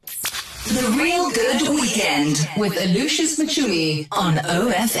The Real Good Weekend with Alucius Mocumi on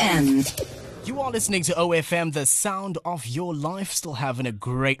OFM. You are listening to OFM, the sound of your life. Still having a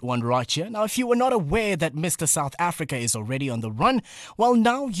great one right here. Now, if you were not aware that Mr. South Africa is already on the run, well,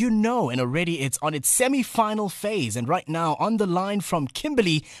 now you know. And already it's on its semi-final phase. And right now, on the line from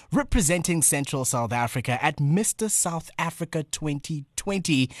Kimberley, representing Central South Africa at Mr. South Africa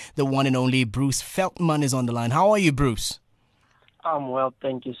 2020, the one and only Bruce Veldman is on the line. How are you, Bruce? I'm well,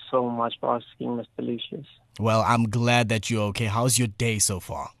 thank you so much for asking, Mr. Alucius. Well, I'm glad that you're okay. How's your day so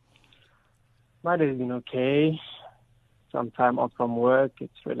far? My day's been okay. Some time off from work.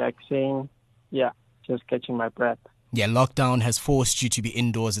 It's relaxing. Yeah, just catching my breath. Yeah, lockdown has forced you to be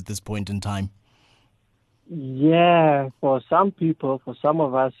indoors at this point in time. Yeah, for some people, for some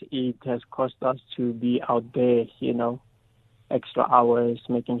of us, it has caused us to be out there, extra hours,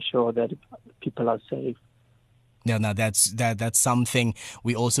 making sure that people are safe. Yeah, now that's something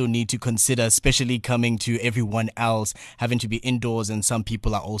we also need to consider, especially coming to everyone else having to be indoors, and some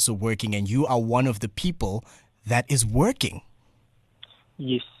people are also working, and you are one of the people that is working.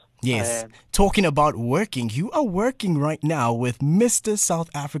 Yes. Talking about working, you are working right now with Mr.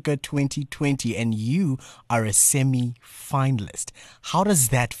 South Africa 2020, and you are a semi-finalist. How does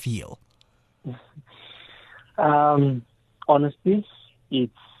that feel? Honestly,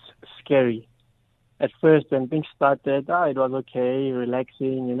 it's scary. At first, when things started, it was okay,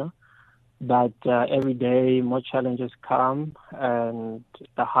 relaxing, But every day, more challenges come, and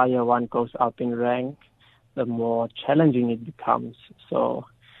the higher one goes up in rank, the more challenging it becomes. So,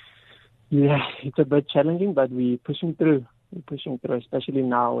 yeah, it's a bit challenging, but we're pushing through. Especially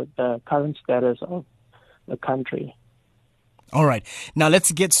now with the current status of the country. All right. Now,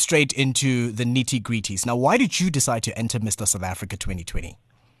 let's get straight into the nitty-gritties. Now, why did you decide to enter Mr. South Africa 2020?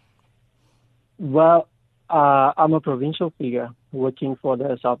 Well, I'm a provincial figure working for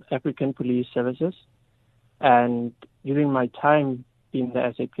the South African Police Services. And during my time in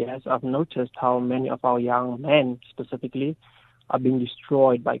the SAPS, I've noticed how many of our young men specifically are being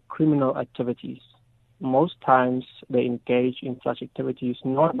destroyed by criminal activities. Most times they engage in such activities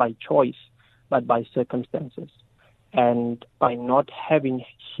not by choice, but by circumstances. And by not having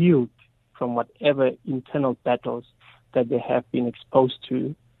healed from whatever internal battles that they have been exposed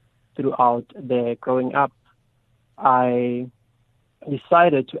to throughout their growing up, I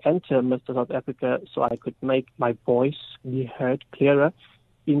decided to enter Mr. South Africa so I could make my voice be heard clearer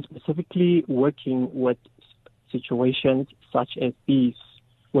in specifically working with situations such as these,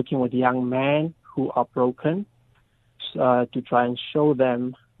 working with young men who are broken, to try and show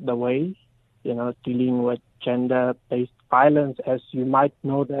them the way, dealing with gender-based violence. As you might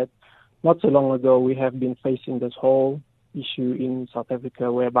know that not so long ago we have been facing this whole issue in South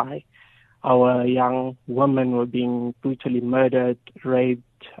Africa whereby our young women were being brutally murdered,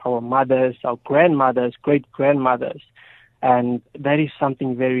 raped, our mothers, our grandmothers, great-grandmothers. And that is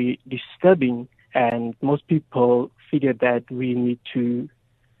something very disturbing. And most people figure that we need to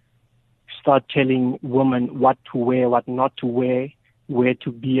start telling women what to wear, what not to wear, where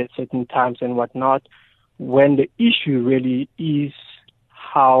to be at certain times and what not, when the issue really is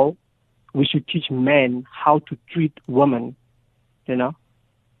how we should teach men how to treat women,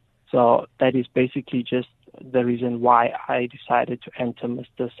 So that is basically just the reason why I decided to enter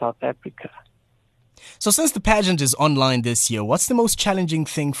Mr. South Africa. So since the pageant is online this year, what's the most challenging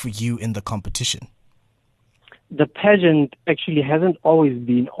thing for you in the competition? The pageant actually hasn't always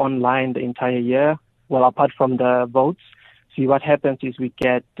been online the entire year, well, apart from the votes. See, what happens is we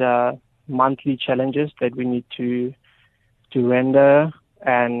get monthly challenges that we need to render,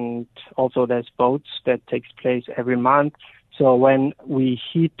 and also there's votes that takes place every month. So when we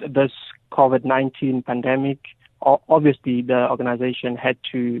hit this COVID-19 pandemic, obviously the organization had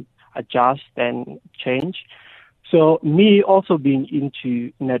to adjust and change. So me also being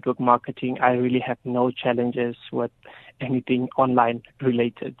into network marketing, I really have no challenges with anything online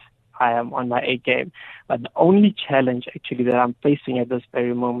related. I am on my A game. But the only challenge actually that I'm facing at this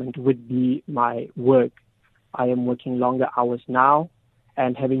very moment would be my work. I am working longer hours now,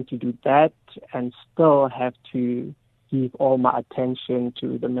 and having to do that and still have to give all my attention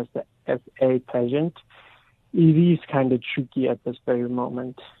to the Mr. FA pageant. It is kind of tricky at this very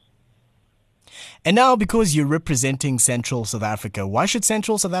moment. And now, because you're representing Central South Africa, why should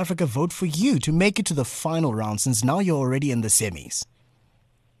Central South Africa vote for you to make it to the final round, since now you're already in the semis?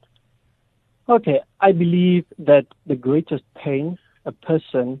 Okay, I believe that the greatest pain a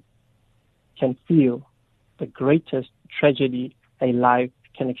person can feel, the greatest tragedy a life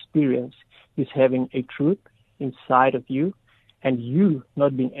can experience, is having a truth inside of you and you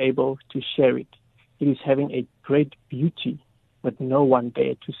not being able to share it. It is having a great beauty, but no one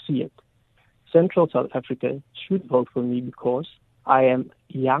there to see it. Central South Africa should vote for me because I am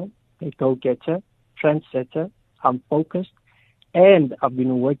young, a go-getter, trendsetter, I'm focused, and I've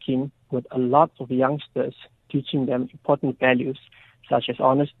been working with a lot of youngsters, teaching them important values such as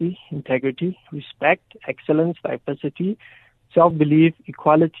honesty, integrity, respect, excellence, diversity, self-belief,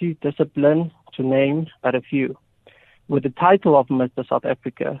 equality, discipline, to name but a few. With the title of Mr. South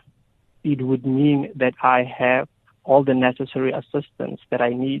Africa, it would mean that I have all the necessary assistance that I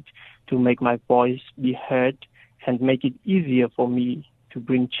need to make my voice be heard and make it easier for me to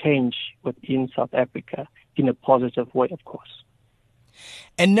bring change within South Africa in a positive way, of course.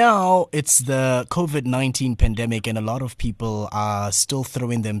 And now it's the COVID-19 pandemic, and a lot of people are still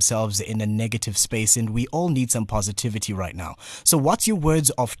throwing themselves in a negative space, and we all need some positivity right now. So what's your words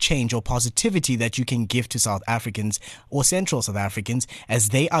of change or positivity that you can give to South Africans or Central South Africans as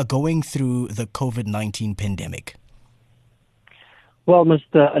they are going through the COVID-19 pandemic? Well,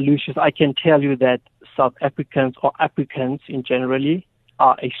 Mr. Alucius, I can tell you that South Africans or Africans in generally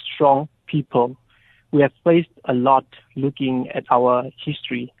are a strong people. We have faced a lot looking at our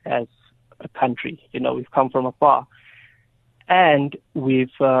history as a country. We've come from afar. And we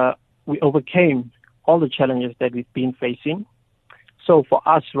overcame all the challenges that we've been facing. So for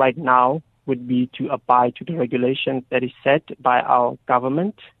us right now would be to abide to the regulations that is set by our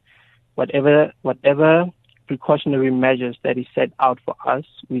government. Whatever precautionary measures that is set out for us,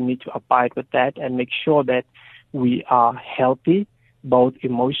 we need to abide with that and make sure that we are healthy, both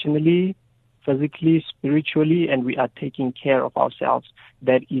emotionally, physically, spiritually, and we are taking care of ourselves.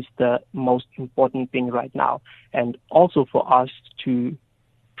 That is the most important thing right now. And also for us to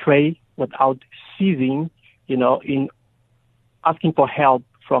pray without ceasing, in asking for help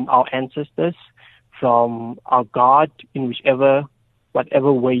from our ancestors, from our God, in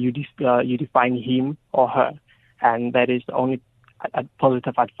whatever way you define him or her. And that is the only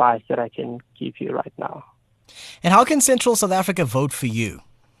positive advice that I can give you right now. And how can Central South Africa vote for you?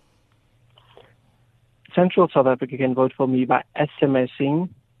 Central South Africa can vote for me by SMSing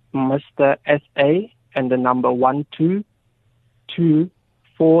Mr. SA and the number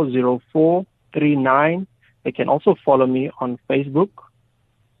 122-404-39. They can also follow me on Facebook,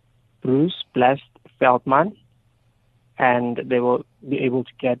 Bruce Blessed Veldman, and they will be able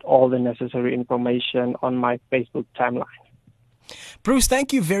to get all the necessary information on my Facebook timeline. Bruce,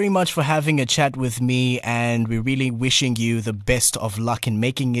 thank you very much for having a chat with me, and we're really wishing you the best of luck in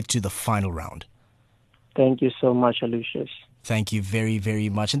making it to the final round. Thank you so much, Alucius. Thank you very, very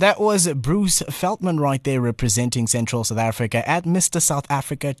much. And that was Bruce Veldman right there representing Central South Africa at Mr. South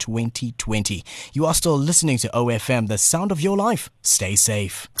Africa 2020. You are still listening to OFM, the sound of your life. Stay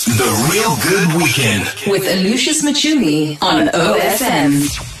safe. The Real Good Weekend with Alucius Mocumi on OFM.